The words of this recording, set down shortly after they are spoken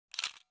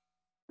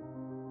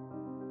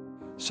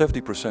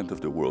70%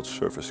 of the world's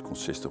surface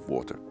consists of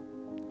water,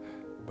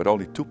 but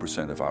only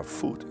 2% of our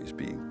food is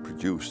being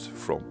produced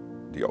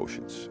from the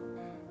oceans.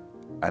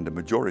 And the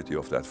majority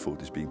of that food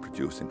is being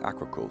produced in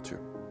aquaculture.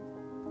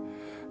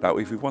 Now,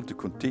 if we want to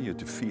continue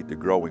to feed the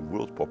growing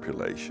world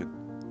population,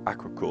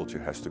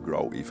 aquaculture has to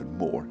grow even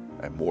more,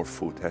 and more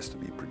food has to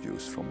be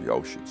produced from the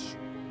oceans.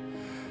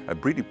 And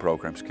breeding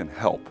programs can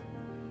help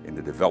in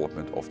the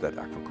development of that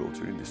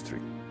aquaculture industry.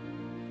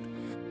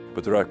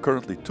 But there are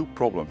currently two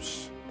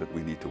problems that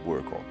we need to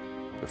work on.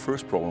 The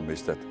first problem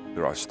is that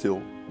there are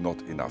still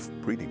not enough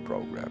breeding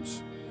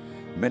programs.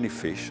 Many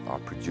fish are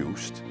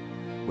produced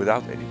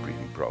without any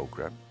breeding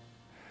program.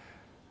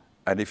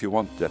 And if you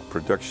want that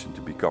production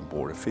to become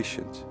more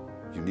efficient,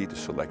 you need to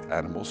select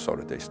animals so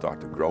that they start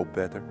to grow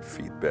better,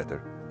 feed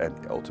better, and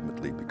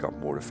ultimately become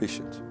more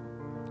efficient.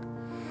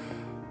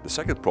 The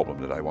second problem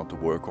that I want to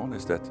work on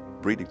is that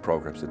breeding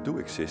programs that do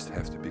exist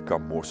have to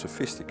become more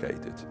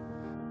sophisticated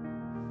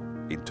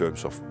in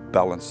terms of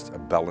a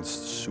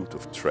balanced suit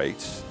of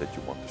traits that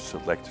you want to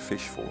select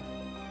fish for.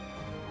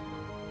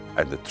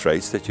 And the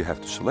traits that you have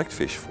to select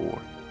fish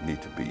for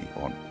need to be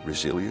on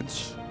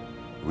resilience,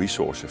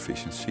 resource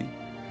efficiency,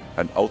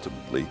 and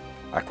ultimately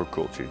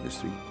aquaculture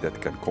industry that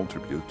can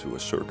contribute to a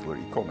circular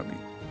economy.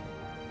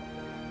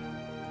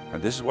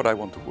 And this is what I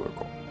want to work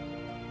on.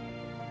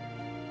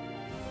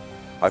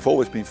 I've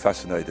always been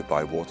fascinated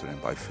by water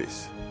and by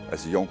fish.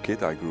 As a young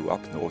kid, I grew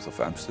up north of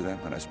Amsterdam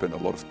and I spent a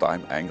lot of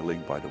time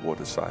angling by the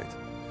waterside.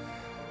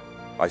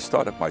 I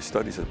started my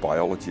studies as a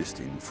biologist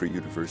in Free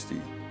University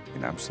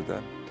in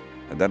Amsterdam.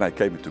 And then I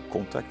came into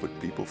contact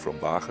with people from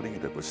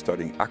Wageningen that were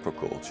studying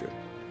aquaculture.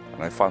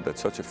 And I found that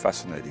such a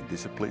fascinating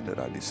discipline that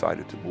I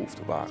decided to move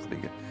to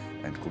Wageningen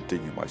and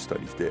continue my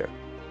studies there.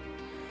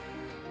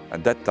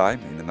 At that time,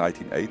 in the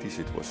 1980s,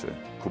 it was a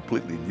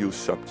completely new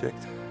subject.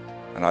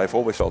 And I've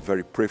always felt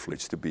very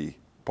privileged to be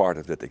part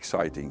of that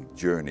exciting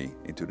journey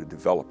into the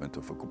development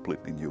of a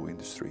completely new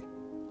industry.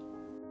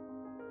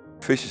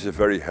 Fish is a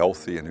very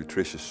healthy and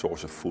nutritious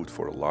source of food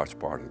for a large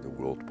part of the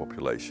world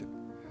population.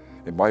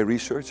 In my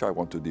research, I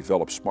want to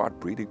develop smart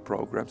breeding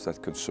programs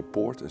that can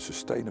support a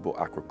sustainable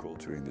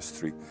aquaculture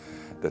industry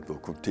that will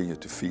continue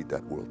to feed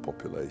that world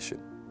population.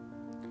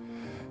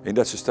 In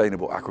that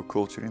sustainable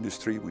aquaculture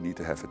industry, we need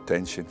to have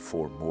attention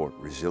for more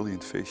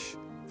resilient fish,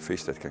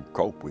 fish that can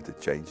cope with the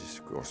changes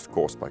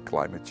caused by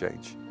climate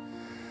change.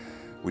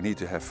 We need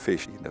to have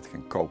fish that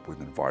can cope with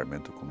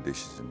environmental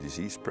conditions and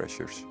disease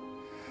pressures,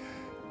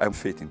 and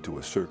fit into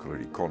a circular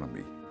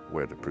economy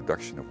where the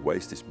production of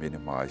waste is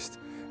minimized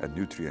and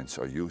nutrients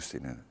are used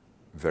in a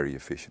very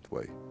efficient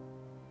way.